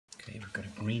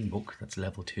green book, that's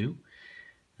level 2,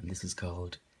 and this is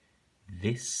called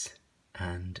This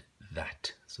and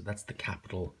That. So that's the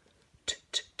capital T,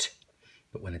 T, T.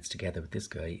 But when it's together with this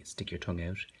guy, stick your tongue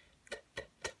out. T, T,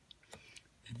 T.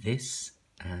 This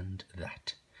and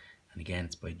That. And again,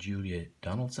 it's by Julia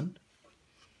Donaldson.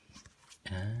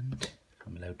 And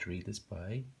I'm allowed to read this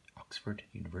by Oxford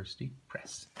University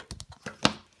Press.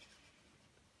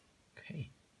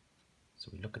 Okay, so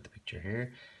we look at the picture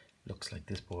here. Looks like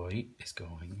this boy is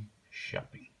going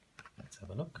shopping. Let's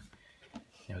have a look.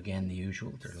 Now again, the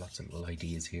usual, there are lots of little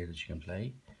ideas here that you can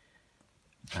play.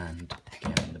 And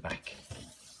again in the back.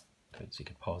 Okay, so you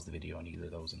can pause the video on either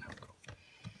of those and have a go.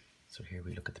 So here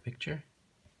we look at the picture.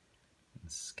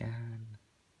 And scan.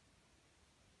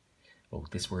 Oh,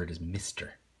 this word is Mr.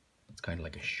 It's kind of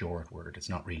like a short word. It's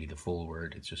not really the full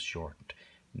word, it's just shortened.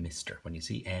 Mr. When you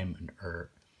see M and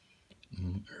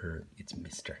it's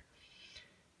Mr.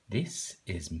 This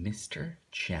is Mr.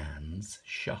 Chan's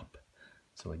shop.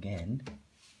 So again,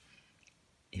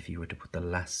 if you were to put the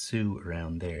lasso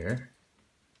around there,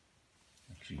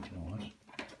 actually, do you know what?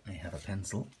 I have a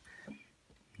pencil.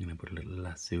 I'm going to put a little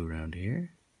lasso around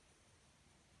here.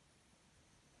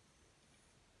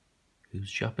 Whose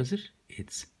shop is it?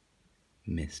 It's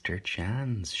Mr.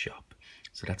 Chan's shop.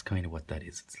 So that's kind of what that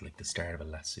is. It's like the start of a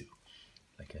lasso,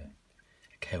 like a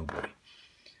cowboy.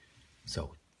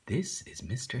 So this is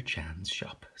Mr. Chan's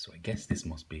shop. So I guess this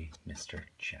must be Mr.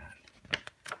 Chan.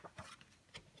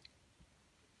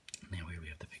 Now here we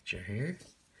have the picture here.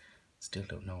 Still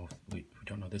don't know if we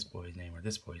don't know this boy's name or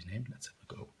this boy's name. Let's have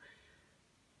a go.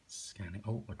 Scanning.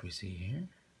 Oh, what do we see here?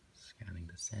 Scanning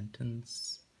the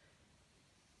sentence.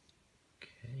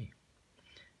 Okay.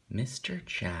 Mr.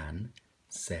 Chan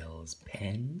sells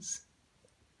pens,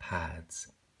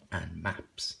 pads, and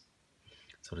maps.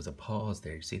 So there's a pause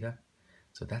there, you see that?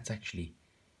 So that's actually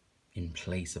in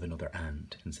place of another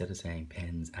and. Instead of saying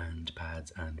pens and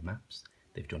pads and maps,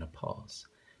 they've done a pause.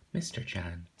 Mr.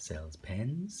 Chan sells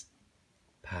pens,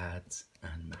 pads,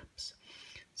 and maps.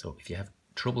 So if you have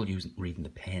trouble reading the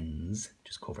pens,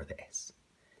 just cover the S.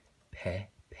 Pen.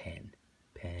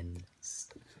 Pens.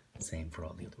 Same for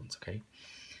all the other ones, okay?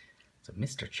 So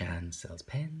Mr. Chan sells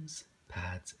pens,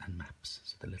 pads, and maps.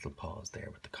 So the little pause there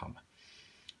with the comma.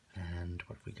 And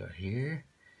what have we got here?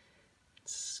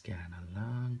 Scan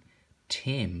along.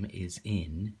 Tim is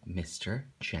in Mr.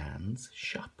 Chan's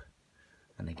shop.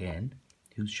 And again,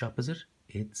 whose shop is it?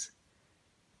 It's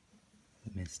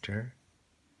Mr.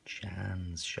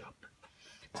 Chan's shop.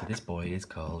 So this boy is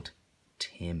called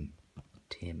Tim.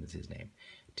 Tim is his name.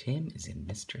 Tim is in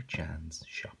Mr. Chan's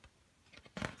shop.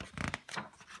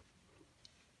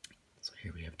 So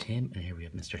here we have Tim and here we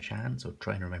have Mr. Chan. So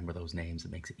try and remember those names.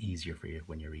 It makes it easier for you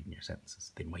when you're reading your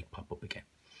sentences. They might pop up again.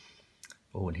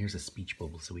 Oh, and here's a speech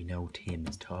bubble, so we know Tim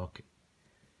is talking.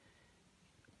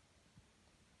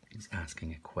 He's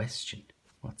asking a question.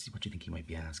 What do you think he might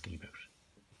be asking about?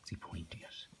 What's he pointing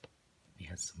at? He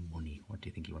has some money. What do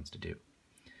you think he wants to do?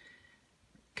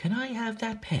 Can I have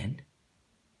that pen?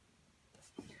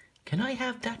 Can I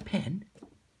have that pen?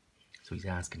 So he's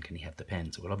asking, can he have the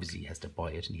pen? So well, obviously he has to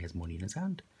buy it and he has money in his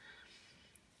hand.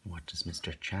 What does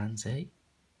Mr. Chan say?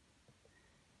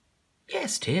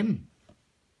 Yes, Tim.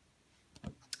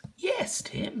 Yes,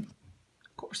 Tim.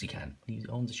 Of course he can. He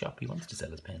owns a shop. He wants to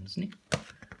sell his pen, doesn't he?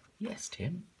 Yes,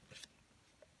 Tim.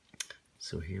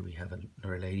 So here we have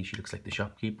another lady. She looks like the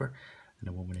shopkeeper and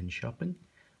a woman in shopping.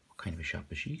 What kind of a shop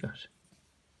has she got?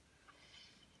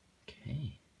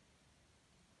 Okay.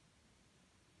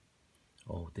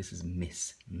 Oh, this is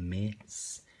Miss.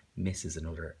 Miss. Miss is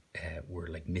another word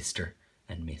like Mr.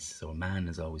 and Miss. So a man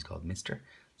is always called Mr.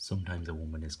 Sometimes a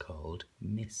woman is called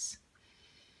Miss.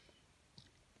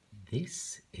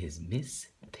 This is Miss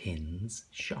Thin's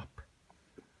shop.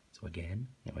 So again,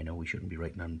 now I know we shouldn't be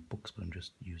writing on books, but I'm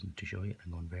just using it to show you.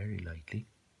 I'm going very lightly.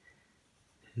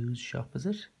 Whose shop is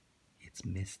it? It's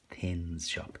Miss Thin's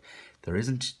shop. There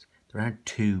aren't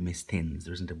two Miss Thins.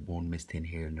 There isn't one Miss Thin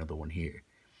here and another one here.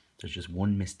 There's just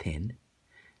one Miss Thin.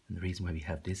 And the reason why we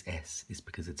have this S is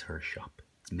because it's her shop.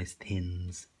 It's Miss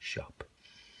Thin's shop.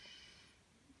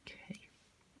 Okay.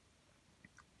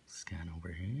 Scan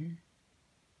over here.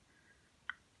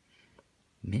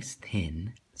 Miss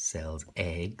Thin sells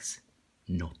eggs,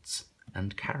 nuts,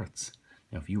 and carrots.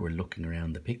 Now, if you were looking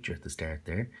around the picture at the start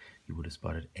there, you would have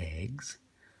spotted eggs.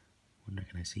 Wonder,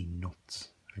 can I see nuts?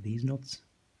 Are these nuts?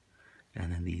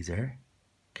 And then these are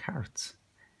carrots.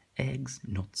 Eggs,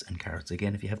 nuts, and carrots.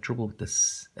 Again, if you have trouble with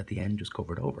this at the end, just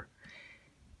cover it over.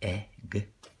 Egg.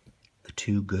 The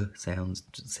two g sounds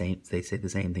the same. They say the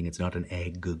same thing. It's not an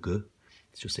egg.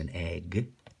 It's just an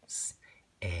egg.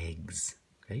 Eggs.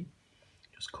 Okay.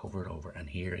 Just cover it over. And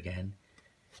here again,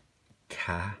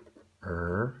 carrot,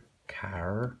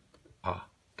 carrot,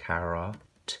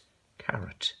 carrots.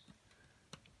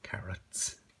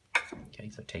 Okay,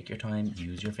 so take your time,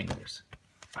 use your fingers.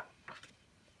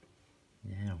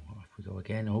 Now, off we go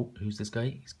again. Oh, who's this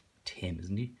guy? He's Tim,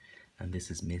 isn't he? And this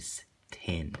is Miss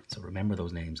Tin. So remember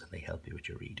those names and they help you with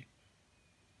your reading.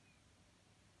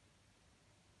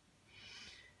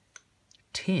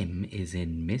 Tim is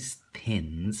in Miss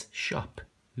Tin's shop.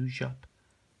 Whose shop?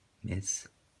 Miss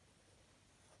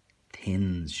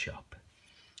Tin's shop.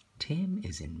 Tim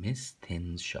is in Miss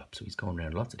Tin's shop. So he's going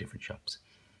around lots of different shops.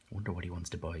 I wonder what he wants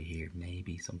to buy here.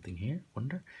 Maybe something here.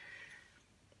 Wonder.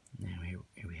 Now here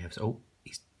we have. Oh,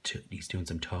 he's doing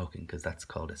some talking because that's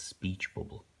called a speech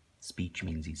bubble. Speech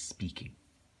means he's speaking.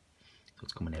 So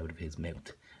it's coming out of his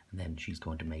mouth. And then she's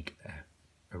going to make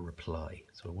a reply.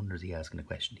 So I wonder, is he asking a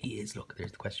question? He is. Look,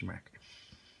 there's the question mark.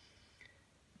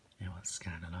 Now I'll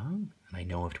scan along. And I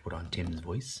know I have to put on Tim's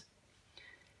voice.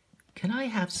 Can I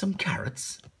have some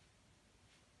carrots?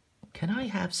 Can I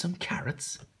have some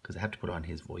carrots? Because I have to put on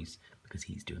his voice because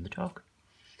he's doing the talk.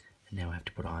 And now I have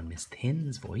to put on Miss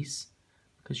Tin's voice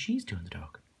because she's doing the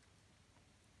talk.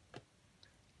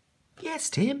 Yes,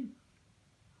 Tim.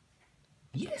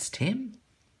 Yes, Tim.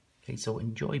 Okay, so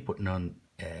enjoy putting on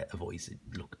a voice.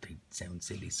 Look, they sound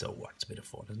silly, so what? It's a bit of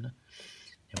fun, isn't it?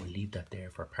 Now we'll leave that there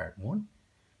for part 1.